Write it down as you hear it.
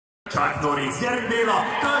Csak Norris, gyerünk Béla,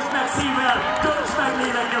 töltsd meg szívvel, töltsd meg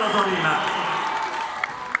lélekkel az arénát!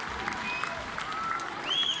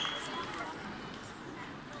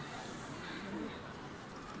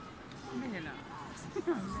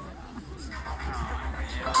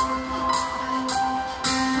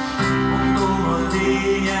 Mondom a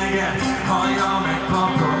lényeget, hallja meg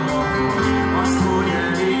papam maga, azt, hogy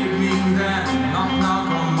elég minden napnak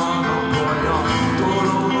a maga baja.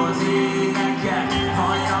 Tolom az éneket,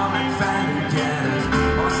 hallja meg felnőtt gyerek,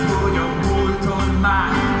 azt, hogy a múlton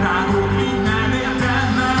már rágok, mint nem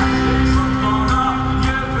értem meg. És ott van a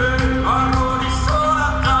jövő, arról is szól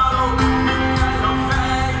a dalom. Nem kell a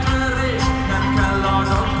fejtörés, nem kell az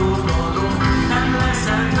aggódalom. Nem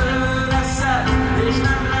leszel tőle szebb, és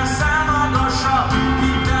nem leszel magasabb.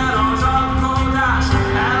 Hidd el, az aggódás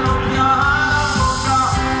ellopja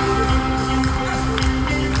állapokat.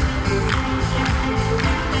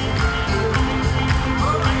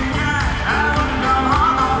 Ellopja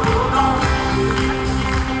állapokat.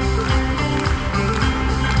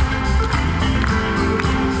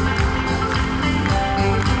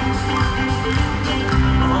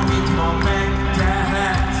 Amit ma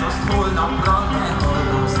megtehetsz, azt holnapra ne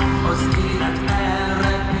hallasz. Az élet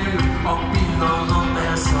elrepül, a pillanat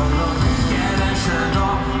elszalad. Keresed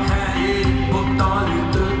a helyét, bottal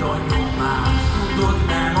ütöd a nyomát. Tudod,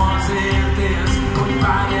 nem azért élsz, hogy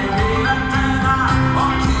várj egy életen át.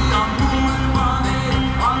 Aki a múltban él,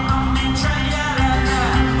 annak nincsen jelene.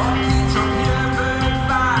 Aki csak jövőt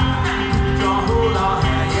vár, nem tudja, hol a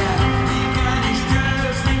helye. Igenis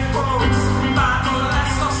győzni fogsz, bátor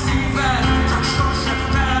lesz a szíved. Csak sosem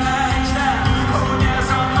felejtsd el, hogy ez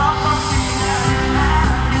a nap a tiéd.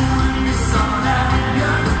 Elmúlt, vissza nem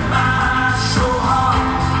jön már soha.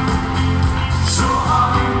 Soha.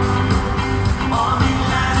 Ami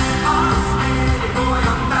lesz, az még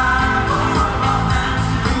olyan távol van, nem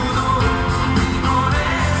tudod, mikor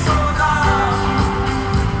érsz oda.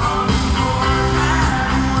 Amikor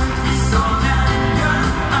elmúlt, vissza nem jön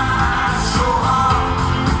már soha.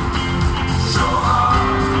 Soha.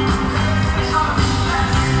 És ami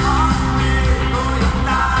lesz, az még olyan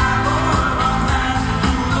távol van, nem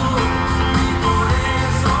tudod, mikor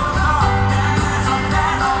érsz oda. Ez a te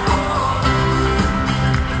napod.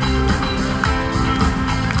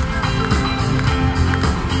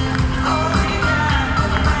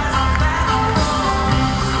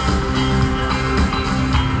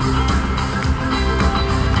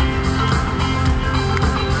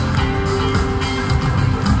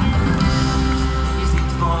 Nézd,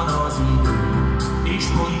 itt van az idő, és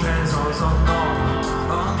pont ez az a nap,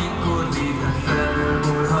 amikor végre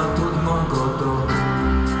felülmúlhatod magadat.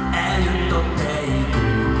 Eljött a te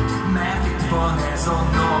időd, mert itt van ez a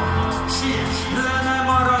nap. Siess le, ne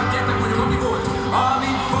maradj, gyertek mondjuk, ami volt.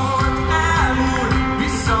 Ami volt, elmúlt,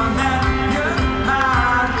 vissza nem jön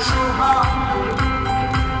már soha.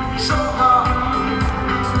 Soha.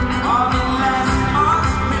 Ami lesz, az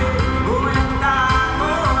még olyan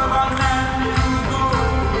távol van, nem tudod,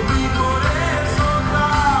 mikor érsz oda.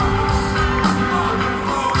 Ami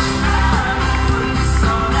volt, elmúlt,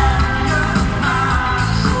 vissza nem jön már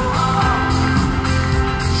soha.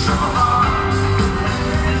 Soha.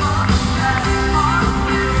 Ami lesz, az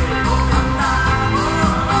még olyan távol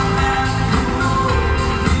van, nem tudod,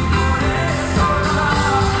 mikor érsz oda.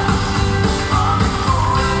 Ami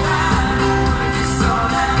volt, elmúlt, vissza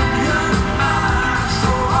nem jön már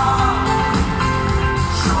soha.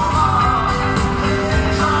 Soha.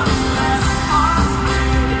 És ami lesz, az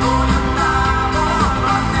még olyan távol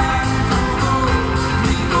van, nem tudod,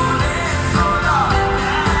 mikor érsz oda.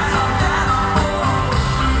 Ez a te napod.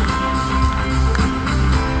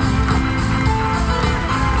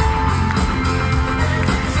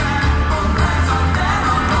 Egészen pont ez a te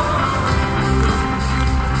napod.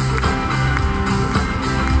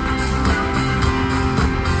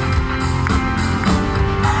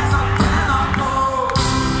 Ez a te napod.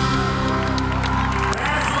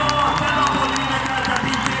 Ez a te napod, énekelte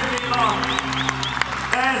Pintér Béla!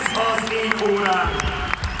 Ez az én órám!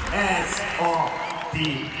 Ez a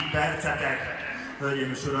ti percetek!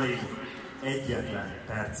 Hölgyeim és uraim, egyetlen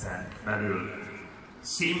percen belül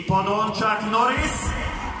színpadon csak Norris,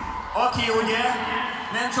 aki ugye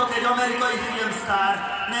nem csak egy amerikai filmsztár,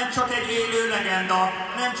 nem csak egy élő legenda,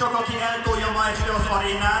 nem csak aki eltolja ma este az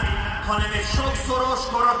arénát, hanem egy sokszoros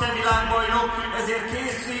karate világbajnok, ezért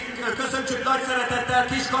köszöntsük nagy szeretettel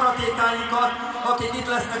kis karatékáinkat, akik itt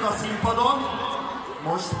lesznek a színpadon.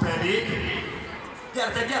 Most pedig,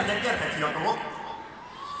 gyertek fiatalok,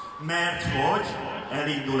 mert hogy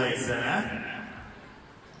elindul egy zene,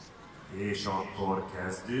 és akkor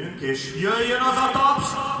kezdünk, és jöjjön az a taps,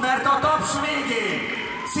 mert a taps végén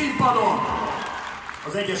színpadon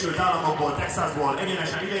az Egyesült Államokból, Texasból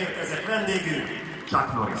egyenesen ideérkezett vendégünk,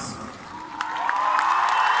 Chuck Norris.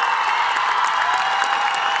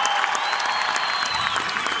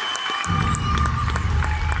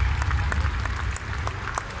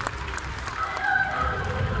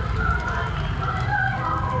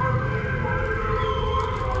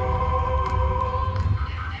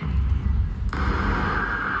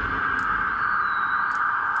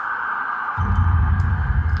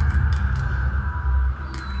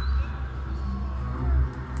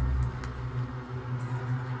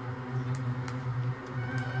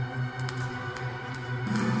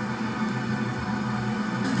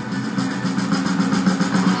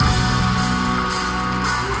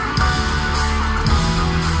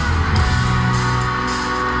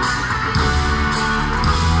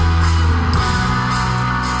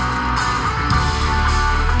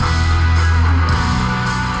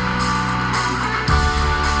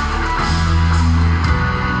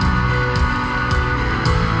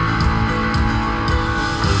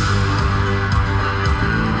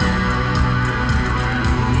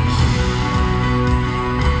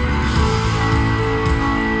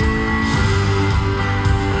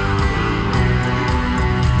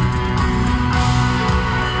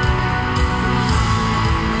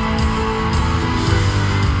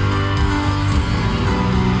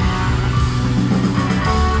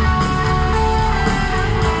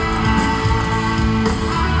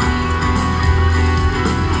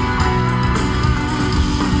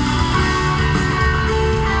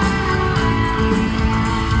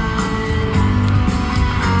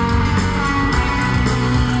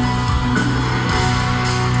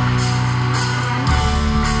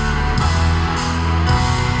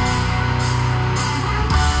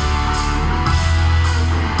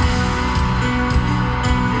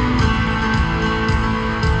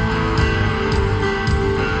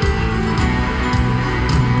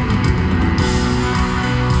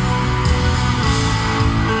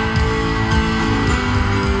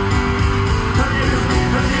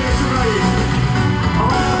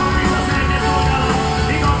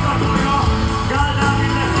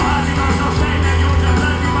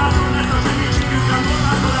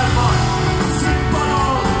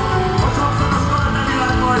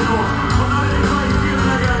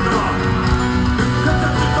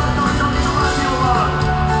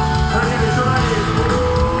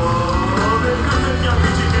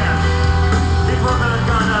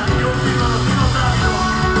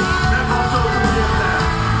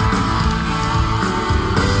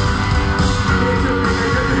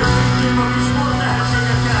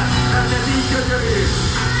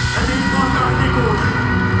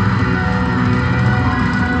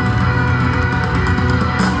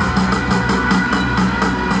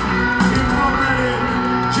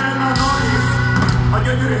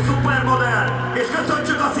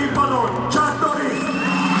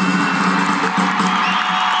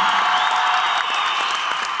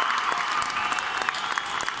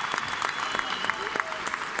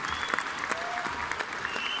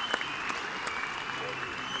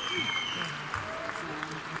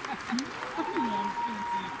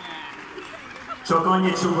 Csak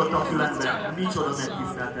annyit súgott a fülembe, micsoda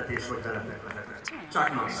megtiszteltetés, hogy veletek lehetek.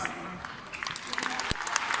 Chuck Norris.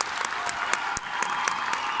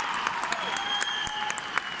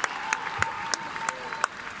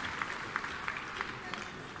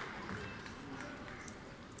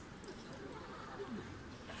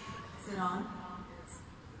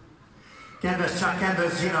 Kedves Chuck,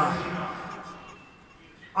 kedves Gina!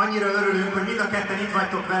 Annyira örülünk, hogy mind a ketten itt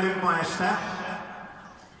vagytok velünk ma este.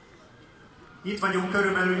 Itt vagyunk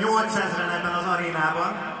körülbelül 8000-en ebben az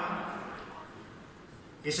arénában.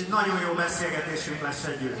 És egy nagyon jó beszélgetésünk lesz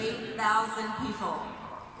együtt. 8,000 people.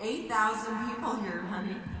 8,000 people here,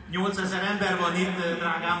 honey. 8000 ember van itt,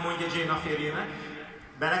 drágám, mondja Jane a férjének.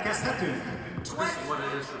 Belekezdhetünk?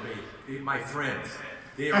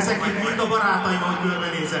 Ezek itt mind a barátaim, ahogy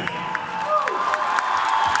körbenézek.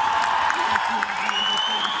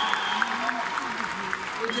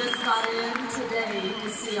 Just got in today to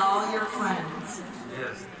see all your friends.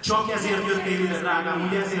 Yes. Csak ezért jöttél ide, drágám,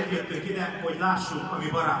 ugye ezért jöttünk ide, hogy lássuk a mi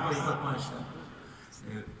barátainkat ma este.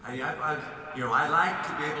 I like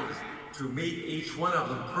to be able to meet each one of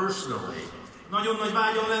them personally. Nagyon nagy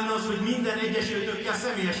vágyam lenne az, hogy minden egyesültökkel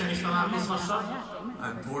személyesen is találkozhassak.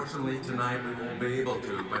 Unfortunately, tonight we won't be able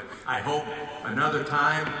to, but I hope another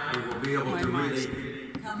time we will be able to really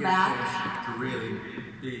get a chance to really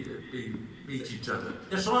meet each other.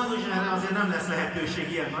 De sajnos erre azért nem lesz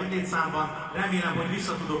lehetőség ilyen nagy létszámban. Remélem, hogy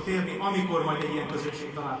vissza tudok térni, amikor majd egy ilyen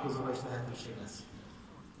közösség találkozóra is lehetőség lesz.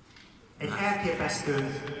 Egy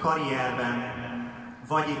elképesztő karrierben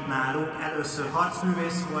vagy itt náluk, először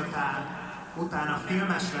harcművész voltál, utána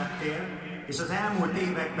filmes lettél, és az elmúlt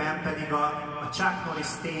években pedig a Chuck Norris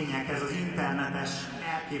tények, ez az internetes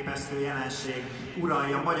elképesztő jelenség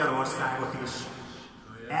uralja Magyarországot is.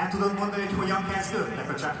 El tudod mondani, hogy hogyan kezdődtek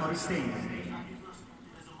a Chuck Norris tények?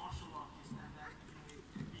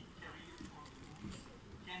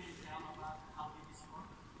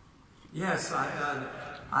 Yes,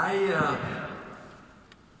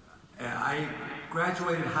 I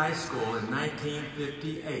graduated high school in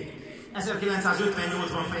 1958.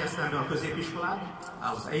 1958-ban fejeztem be a középiskolát.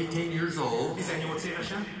 I was 18 years old. 18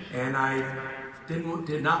 évesen. And I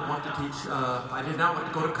did not want to teach. I did not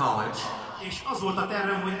want to go to college. És az volt a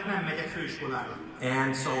tervem, hogy nem megyek főiskolára.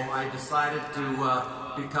 And so I decided to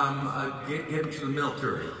get into the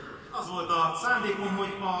military. Az volt a szándékom,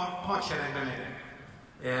 hogy a hadseregbe megyek.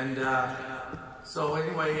 And so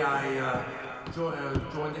anyway, I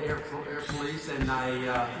joined the Air Police and I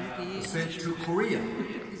was sent to Korea.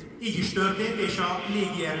 Így is történt, és a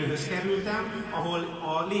légierőhöz kerültem, ahol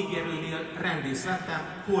a légierőnél rendész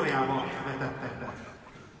lettem, Koreába vetettek be.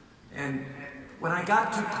 And when I got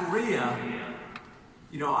to Korea,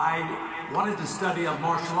 you know, I wanted to study a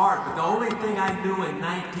martial art, but the only thing I knew in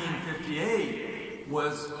 1958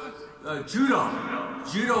 was judo.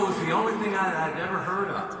 Judo was the only thing I'd ever heard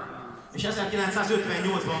of. És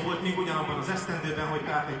 1958-ban volt még ugyanabban az esztendőben, hogy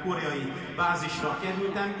tehát egy koreai bázisra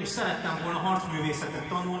kerültem, és szerettem volna harcművészetet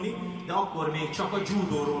tanulni, de akkor még csak a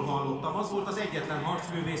judóról hallottam. Az volt az egyetlen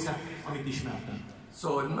harcművészet, amit ismertem.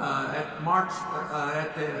 So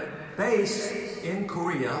at the base in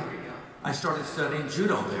Korea, I started studying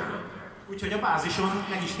judo there. Úgyhogy a bázison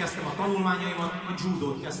meg is kezdtem a tanulmányaimat, a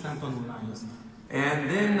judót kezdtem tanulmányozni. And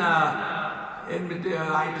then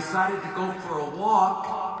I decided to go for a walk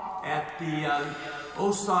at the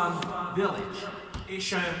Osan village.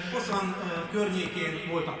 És Osan környékén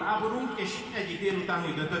volt a táborunk, és egyik délután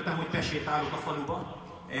úgy döntöttem, hogy besétálok a faluba.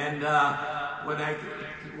 And when I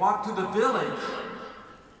walked to the village,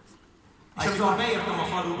 és amikor beértem a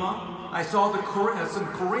faluba, I saw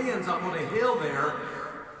some Koreans up on a hill there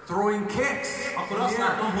throwing kicks. Akkor azt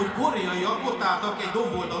láttam, hogy koreaiak ott álltak egy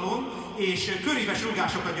domboldalon, és köríves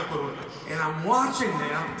rúgásokat gyakoroltak. And I'm watching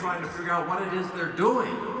them, trying to figure out what it is they're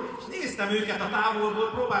doing. És néztem őket a távolból,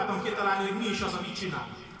 próbáltam kitalálni, hogy mi is az, amit csinál.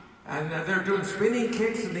 And they're doing spinning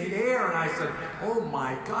kicks in the air, and I said, "Oh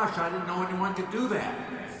my gosh, I didn't know anyone could do that."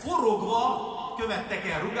 Forogva követtek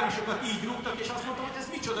el rúgásokat, így rúgtak, és azt mondtam, hogy ez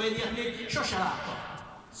micsoda, én ilyet még sose láttam.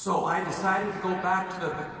 So I decided to go back to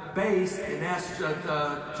the base and ask the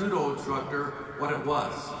judo instructor what it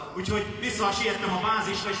was. Úgyhogy visszasiettem a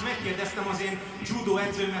bázisra, és megkérdeztem az én judo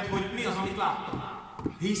edzőmet, hogy mi az, amit láttam.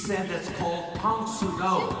 He said that's called Pang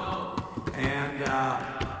Sudo. And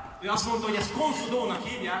ő azt mondta, hogy ezt Konsudónak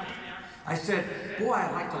hívják. I said, boy,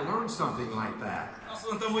 I'd like to learn something like that. Azt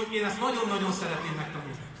mondtam, hogy én ezt nagyon-nagyon szeretném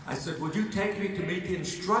megtanulni. I said, would you take me to meet the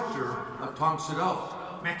instructor of Pang Sudo?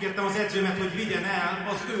 Megkértem az edzőmet, hogy vigyen el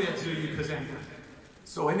az ő edzőjükhöz engem.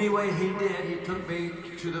 So anyway, he did. He took me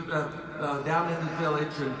to the down in the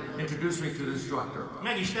village and introduced me to the instructor.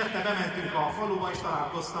 Meg is tette, bementünk a faluba, és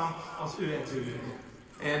találkoztam az ő edzőjükkel.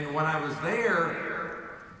 And when I was there,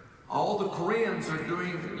 all the Koreans are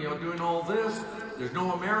doing all this. There's no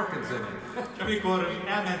Americans in it. Amikor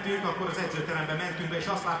elmentünk, akkor az edzőterembe mentünk be, és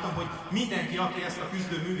azt láttam, hogy mindenki, aki ezt a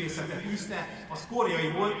küzdőművészetet űzte, az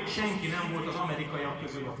koreai volt, senki nem volt az amerikaiak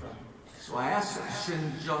közül ott. So I asked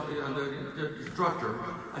the instructor,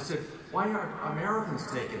 I said, why aren't Americans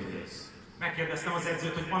taking this? Megkérdeztem az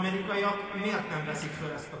edzőt, hogy amerikaiak miért nem veszik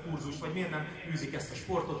fel ezt a kurzust, vagy miért nem űzik ezt a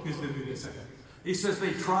sportot, küzdőművészetet. He says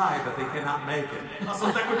they try, but they cannot make it. Azt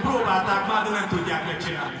mondták, hogy próbálták már, de nem tudják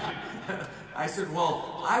megcsinálni. I said, well,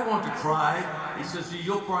 I want to try. He says,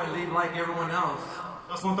 you'll probably leave like everyone else.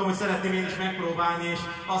 Azt mondtam, hogy szeretném én is megpróbálni, és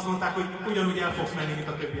azt mondták, hogy ugyanúgy el fogsz menni, mint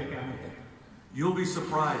a többiek elmentek. You'll be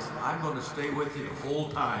surprised. I'm going to stay with you the whole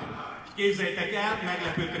time. Képzeljétek el,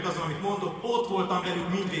 meglepődtek azon, amit mondok, ott voltam velük,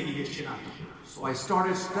 mindvégig is csináltam. So I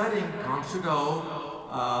started studying Pang Sudo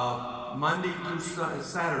Monday through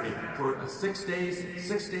Saturday for 6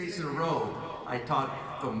 days in a row. I taught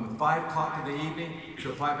from 5 o'clock in the evening to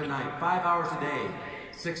 5 at night, 5 hours a day,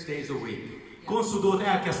 6 days a week. Konszudót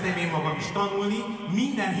elkezdtem én magam is tanulni,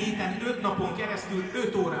 minden héten 5 napon keresztül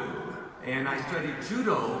 5 órán. And I studied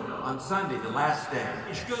judo on Sunday, the last day.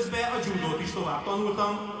 És közben a judót is tovább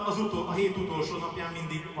tanultam, a hét utolsó napján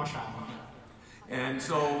mindig vasárnap. And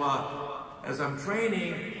so as I'm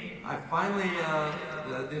training, I finally,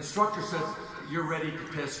 the instructor says, you're ready to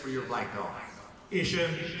test for your black belt. És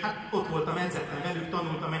hát ott voltam, edzettem velük,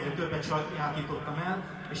 tanultam, egyre többet sajátítottam el,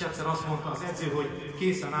 és egyszer azt mondta az edző, hogy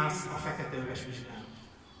készen állsz a fekete öves vizsgára.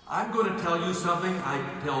 I'm going to tell you something I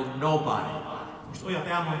tell nobody. Most olyat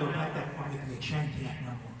elmondok nektek, amit még senkinek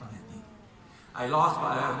nem mondtam eddig.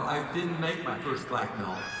 I didn't make my first black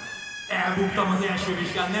belt. Elbuktam az első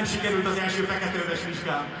vizsgán, nem sikerült az első feketeöves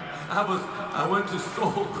vizsgám. I went to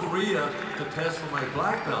Seoul, Korea to test for my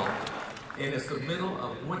black belt, and it's the middle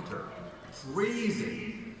of winter.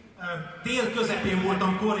 Freezing. Tél közepén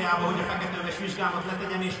voltam Koreában, hogy a feketeöves vizsgámat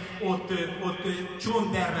letegyem, és ott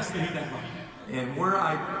csontdermesztő hideg van. And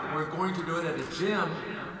we're going to do it at a gym,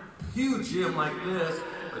 huge gym like this,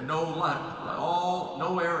 but no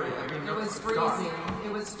area. I mean, It was freezing.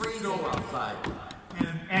 It was freezing. Snow outside.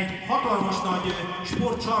 Egy hatalmas nagy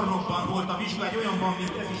sportcsarnokban volt a vizsga, egy olyanban,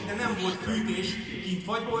 mint ez is, de nem volt fűtés, kint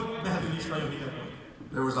vagy volt, belül is nagyon hideg volt.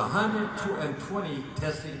 There was 120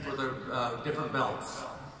 testing for the different belts.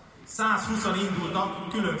 120-an indultak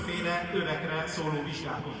különféle övekre szóló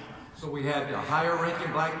vizsgákon. So we had higher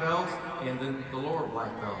ranking black belts and then the lower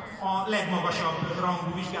black belts. A legmagasabb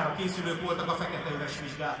rangú vizsgára készülők voltak a feketeöves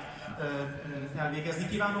vizsgát elvégezni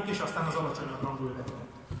kívánók, és aztán az alacsonyabb rangú övekre.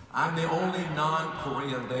 I'm the only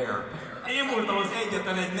non-Korean there. Én voltam az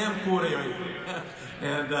egyetlen egy nem koreai.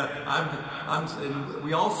 And and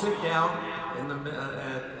we all sit down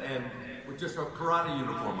and with just a karate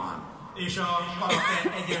uniform on. És a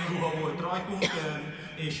karate egyenruha volt rajtunk,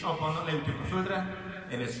 és abban leültünk a földre.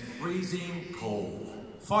 And it's freezing cold.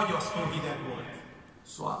 Fagyasztó hideg volt.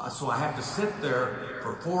 So I have to sit there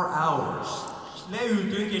for 4 hours.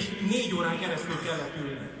 Leültünk, és 4 órán keresztül kellett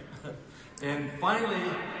ülni. And finally,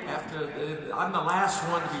 I'm the last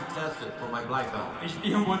one to be tested for my black belt. És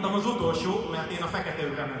én voltam az utolsó, mert én a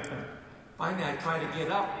feketeövre mentem. Finally, I try to get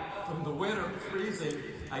up from the winter freezing.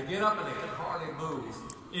 I get up and I can hardly move.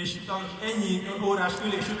 És ennyi órás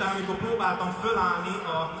ülés után, amikor próbáltam fölállni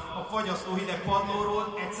a fagyasztó hideg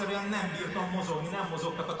padlóról, egyszerűen nem bírtam mozogni, nem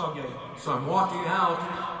mozogtak a tagjaim. So I'm walking out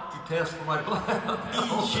to test for my black belt.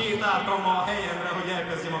 Így sétáltam a helyemre, hogy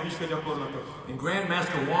elkezdjem a vizsgagyakorlatot. And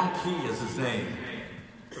Grandmaster Wong Ki is his name.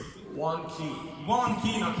 Wong Ki. Wong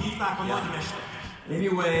Ki-nak hívták a nagymester.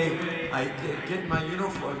 Anyway, I get my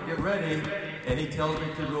uniform, get ready, and he tells me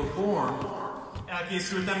to do a form.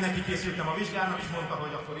 Elkészültem, neki készültem a vizsgának, és mondta,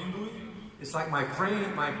 hogy akkor indulj. It's like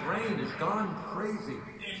my brain has gone crazy.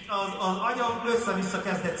 És az agyam össze-vissza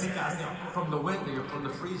kezdett cikázni akkor. From the winter, from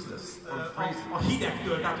the freeziness. A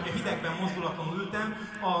hidegtől, tehát hogy a hidegben mozdulaton ültem,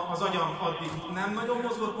 az agyam addig nem nagyon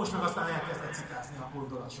mozgott, most meg aztán elkezdett cikázni a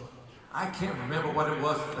gondolatsor. I can't remember what it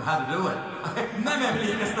was, how to do it. Nem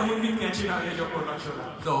emlékeztem, hogy mit kell csinálni a gyakorlat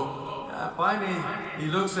során. So finally he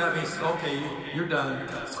looks at me and says, okay, you're done.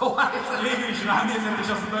 So Végül is rám nézett, és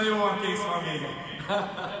azt mondta, jó van, kész van még.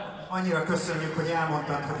 Annyira köszönjük, hogy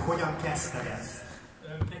elmondtad, hogy hogyan kezdted ezt.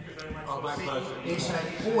 És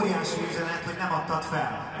egy óriási üzenet, hogy nem adtad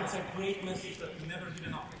fel.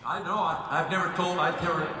 I know, I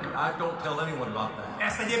don't tell anyone about that.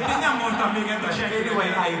 Ezt egyébként nem mondtam még eddig senkinek. Anyway,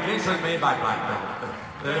 I eventually made my black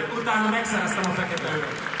belt. Utána megszereztem a fekete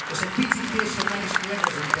övet. És egy picit később meg is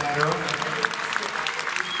kérdezünk erről.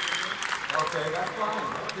 Okay, that's fine.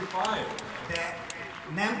 That'll be fine. De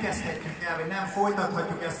nem kezdhetjük el, vagy nem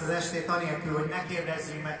folytathatjuk ezt az estét anélkül, hogy ne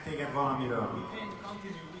kérdezzünk meg téged valamiről.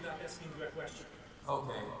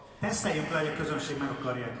 Okay. Teszteljük le, hogy a közönség meg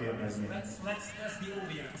akarja kérdezni.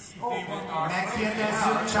 Okay.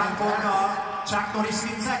 Megkérdezzük Chuckot a Chuck Norris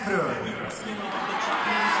viccekről?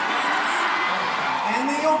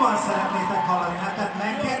 Ennél jobban szeretnétek hallani, hát tehát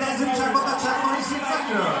megkérdezzük Chuckot a Chuck Norris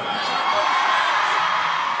viccekről?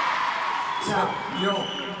 Chuck, Yo,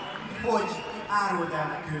 hogy áruld el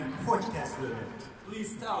nekünk, hogy kezdődött? Please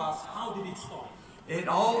tell us, how did it start?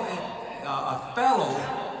 a fellow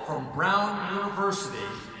from Brown University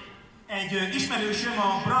Egy ismerősöm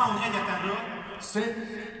a Brown Egyetemről sent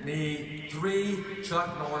me 3 Chuck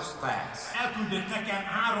Norris facts. elküldött nekem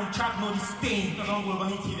 3 Chuck Norris tényt, az angolban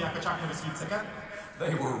így hívják a Chuck Norris vicceket.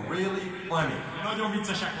 They were really funny. Nagyon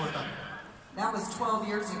viccesek voltak. That was 12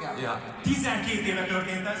 years ago. Yeah. 12 éve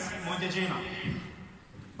történt ez, mondja Jana.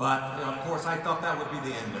 But of course I thought that would be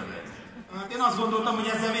the end of it. Hát én azt gondoltam, hogy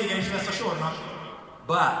ezzel vége is lesz a sornak.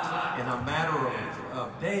 But in a matter of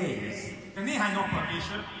days, De néhány nappal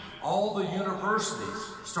később all the universities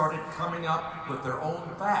started coming up with their own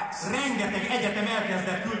facts. rengeteg egyetem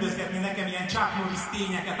elkezdett küldözgetni nekem ilyen Chuck Norris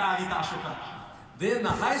tényeket, állításokat. Then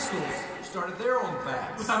the high schools started their own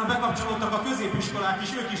facts. Utána bekapcsolódtak a középiskolák,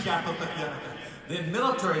 és ők is gyártottak ilyeneket. Then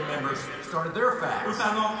military members started their facts.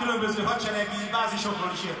 Utána a különböző hadseregi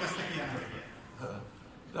bázisokról is érkeztek ilyenek.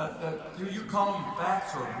 Do you call them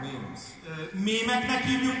facts or memes? Mémeknek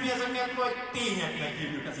hívjuk mi ezeket, vagy tényeknek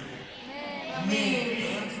hívjuk ezeket?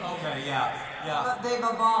 Memes. Okay, yeah. But they've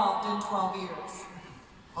evolved in 12 years.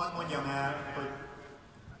 Hadd mondjam el, hogy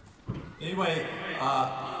Anyway,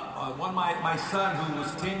 my son who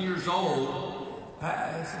was 10 years old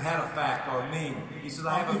had a fact or a meme. He said,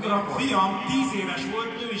 I have a meme a for you. fiam 10 éves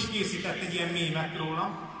volt, ő is készített egy ilyen mémet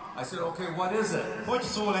rólam. I said, okay, what is it? Hogy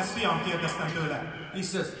szól ez, fiam? Kérdeztem tőle. He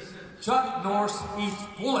says, Chuck Norris eats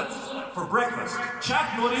bullets for breakfast. Chuck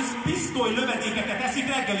Norris pisztoly lövedékeket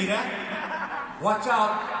eszik reggelire. Watch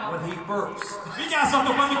out when he burps.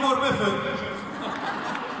 Vigyázzatok, amikor böfög.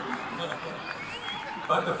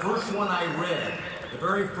 But the first one I read, the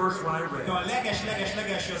very first one I read, De a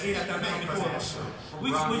leges-legelső az életemben, amit olvastam.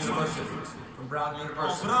 from Brown A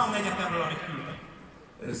University, Brown Egyetemről, amit küldtek.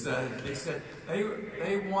 they said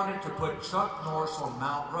they wanted to put Chuck Norris on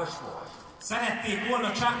Mount Rushmore. Szerették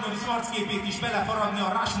volna Chuck Norris arcképét is belefaragni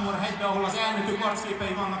a Rushmore hegybe, ahol az elnökök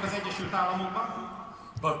arcképei vannak az Egyesült Államokban.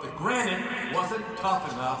 But the granite wasn't tough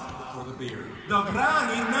enough for the beard. De a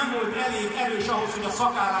gránit nem volt elég erős ahhoz, hogy a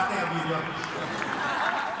szakállát elbírja.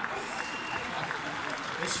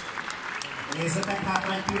 és nézzetek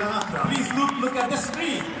hátra egy pillanatra. Please look at the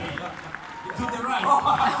screen. To the right.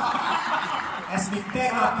 Ezt mi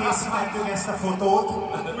tegnap készítettük ezt a fotót.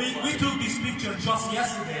 We took this picture just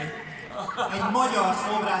yesterday. Egy magyar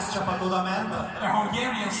szobrászcsapat oda ment, A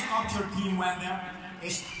Hungarian sculpture team went there.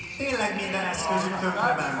 és tényleg minden eszközük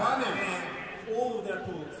tönkrement. All of their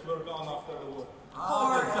tools were gone after the war.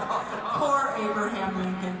 Poor Abraham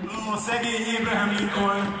Lincoln. Ó, szegény Abraham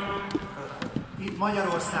Lincoln. Itt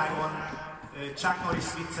Magyarországon Chuck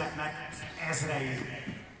Norris vicceknek ezrei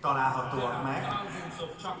találhatóak meg. Thousands of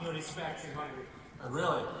Chuck Norris facts in Hungary.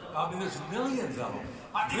 Really? I mean, there's millions of them.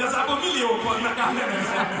 Hát igazából milliók vannak ám nem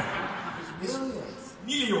ezer. Millions.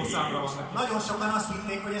 Millió számra vannak. Nagyon sokan azt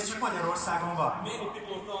hitték, hogy ez csak Magyarországon van. Many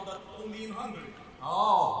people thought that only in Hungary.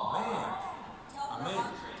 Oh, man.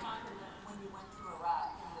 Amazing.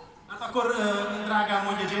 Hát akkor, drágám,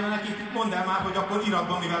 mondja Jane, nekik mondd el már, hogy akkor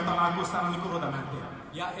Irakban mivel találkoztál, amikor oda mentél.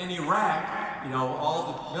 Yeah, in Iraq, you know, all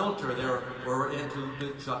the military there were into the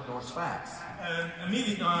Chuck Norris facts.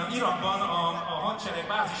 Irakban a hadsereg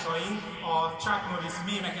bázisain a Chuck Norris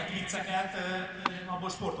mémeket, vicceket, abból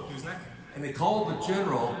sportot űznek. And they called the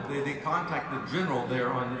general, they contacted the general there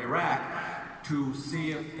on Iraq to see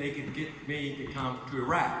if they could get me to come to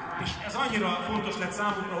Iraq. És ez annyira fontos lett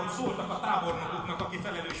számukra, hogy szóltak a tábornokuknak, aki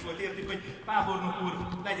felelős volt értük, hogy tábornok úr,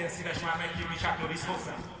 legyen szíves már meghívni Chuck Norris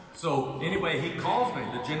hozzá. So anyway, he calls me,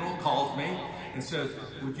 the general calls me and says,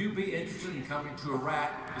 would you be interested in coming to Iraq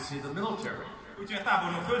to see the military? Úgyhogy a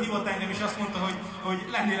tábornok fölhívott engem, és azt mondta, hogy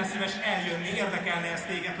lennél szíves eljönni, érdekelne ez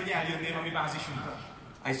téged, hogy eljönnél a mi bázisunkra.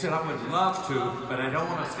 I said, I would love to, but I don't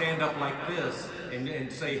want to stand up like this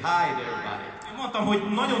and say hi to everybody. Én mondtam, hogy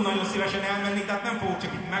nagyon-nagyon szívesen elmenni, tehát nem fogok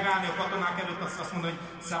csak itt megállni a katonák előtt, azt mondani,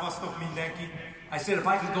 hogy szevasztok mindenki. I said, if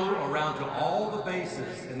I could go around to all the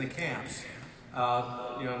bases in the camps,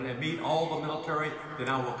 you know, and meet all the military, then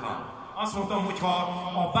I will come. Azt mondtam, hogy ha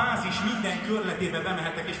a bázis minden körletébe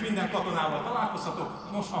bemehetek, és minden katonával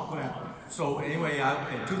találkozhatok, most akkor elmegyek. So anyway,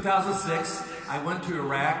 in 2006, I went to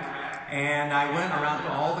Iraq, and I went around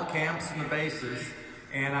to all the camps and the bases,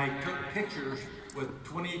 and I took pictures with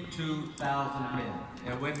 22,000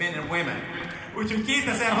 men and women. Úgyhogy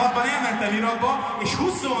 2006-ban elmentem Irakba, és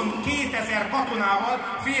 22,000 katonával,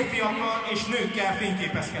 férfiakkal és nőkkel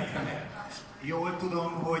fényképezkedtem el. Jól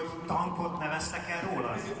tudom, hogy tankot neveztek el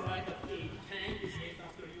róla.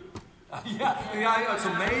 Yeah, it's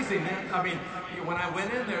amazing. I mean, when I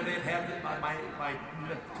went in there, they'd have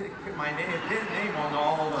my name on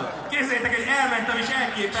all the... Képzeljétek, hogy elmentem és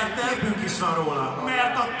elképettem, Képünk is van róla.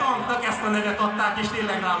 mert a tanknak ezt a nevet adták, és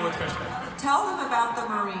tényleg rá volt festve. Tell them about the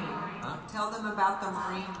Marine. Tell them about the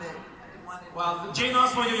Marine that you wanted. Well, Jane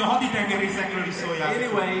azt mondja, hogy a haditengerészekről is szólják.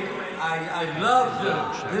 Anyway, I loved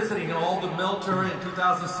visiting all the military in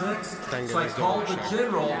 2006, so I called the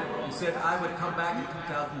general and said I would come back in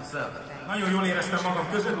 2007. Nagyon jól éreztem magam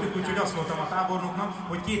közöttük, úgyhogy azt mondtam a tábornoknak,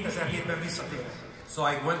 hogy 2007-ben visszatérek. So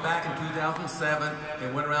I went back in 2007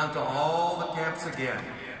 and went around to all the camps again.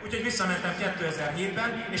 Úgyhogy visszamentem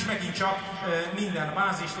 2007-ben, és megint csak minden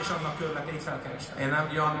bázist és annak körleteit felkerestem. And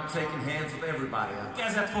I'm taking hands with everybody.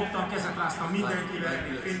 Kezet fogtam, kezet ráztam mindenkivel,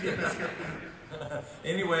 fényképezkedtünk.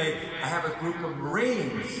 Anyway, I have a group of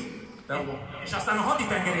Marines. És aztán a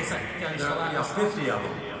haditengerészekkel is találkoztam. 50 of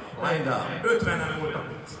them lined up. 50-en voltak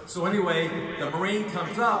itt. So anyway, the Marine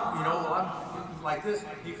comes up, you know, I'm like this.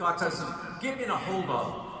 He comes up and says, "Get me in a hold of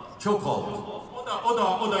chokehold."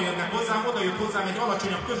 Oda jönnek hozzám, oda jött hozzám egy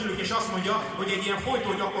alacsonyabb közülük, és azt mondja, hogy egy ilyen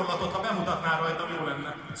folytó gyakorlatot, ha bemutatnál rajta, jó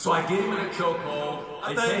lenne. So I gave him a chokehold.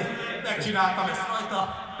 Hát megcsináltam ezt rajta.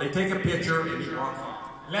 They take a picture and he walks off.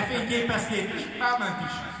 Lefényképezték, és elment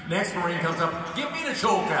is. Next Marine comes up, give me the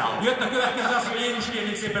chokehold. Jött a következő, azt mondja, én is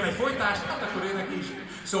kérnék szépen egy folytást, hát akkor őnek is.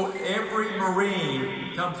 So every Marine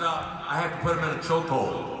comes up, I have to put him in a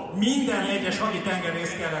chokehold. Minden egyes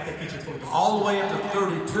haditengerész kellett egy kicsit folytatni. All the way up to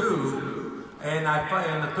 32, and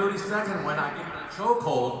the 32nd when I get in a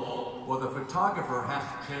chokehold, well, the photographer has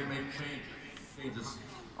to make changes.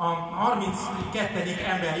 A 32.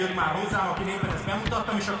 ember jött már hozzám, aki éppen ezt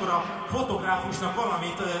bemutattam, és akkor a fotográfusnak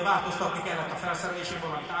valamit változtatni kellett a felszerelésén,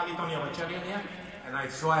 valamit állítania vagy cserélnie.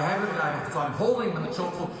 So I'm holding him in the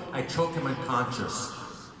chokehold, I choke him unconscious.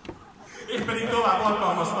 Én pedig tovább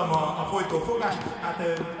alkalmaztam a folytófogást, hát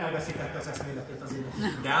elveszítette az eszméletét az élet.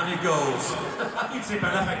 Down he goes. Így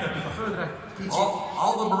szépen lefektettük a földre.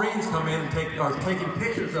 All the Marines come in and are taking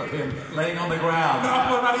pictures of him laying on the ground. Na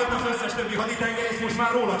akkor már jött az összes többi haditengerész, most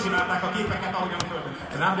már róla csinálták a képeket, ahogyan a földön.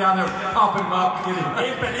 And I'm down there popping him up, getting him.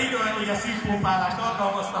 Én pedig ugye szívpumpálást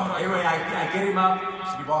alkalmaztam rá. Anyway, I get him up,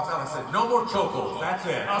 he walks out, I said, no more chokeholds, that's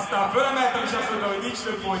it. Aztán fölemeltem, és azt mondta, hogy nincs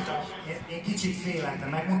több folytás. Én kicsit félek, de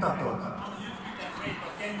megmutatod?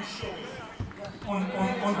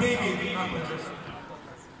 On DVD, not on just.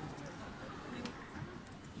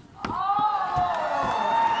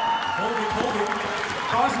 Hold it.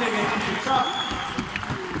 Tartsd még egy kicsit, csak.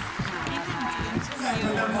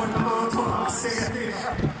 Nem mondom, hogy otthon a beszélgetés.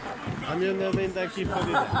 Nem jönne mindenki fel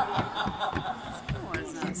ide?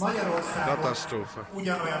 Magyarországon Katasztrófa.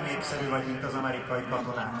 ugyanolyan népszerű vagy, mint az amerikai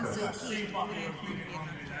katonák között.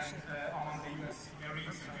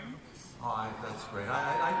 Oh, that's great.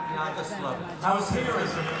 I just love it. I was here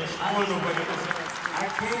as I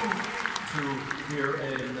came to here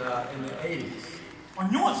in the 80s. A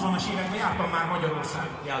 80-as években jártam már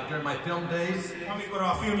Magyarországon. Yeah, during my film days. Amikor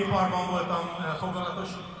a filmiparban voltam foglalatos.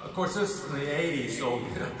 Of course, this is in the 80s, so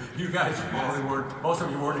you guys probably weren't, most of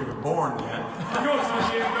you weren't even born yet. A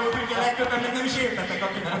 80-as években ugye legtöbben még nem is értetek,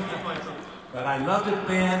 akik itt vagytok. But I loved it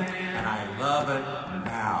then, and I love it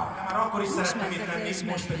now. Már akkor is szerettem itt lenni,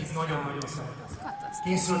 most pedig nagyon-nagyon szeretem.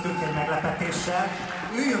 Készültünk egy meglepetéssel.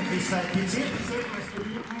 Üljünk vissza egy picit,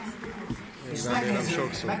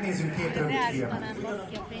 és megnézzünk két rövid filmet.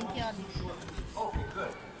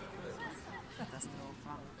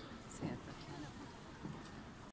 Katasztrófa.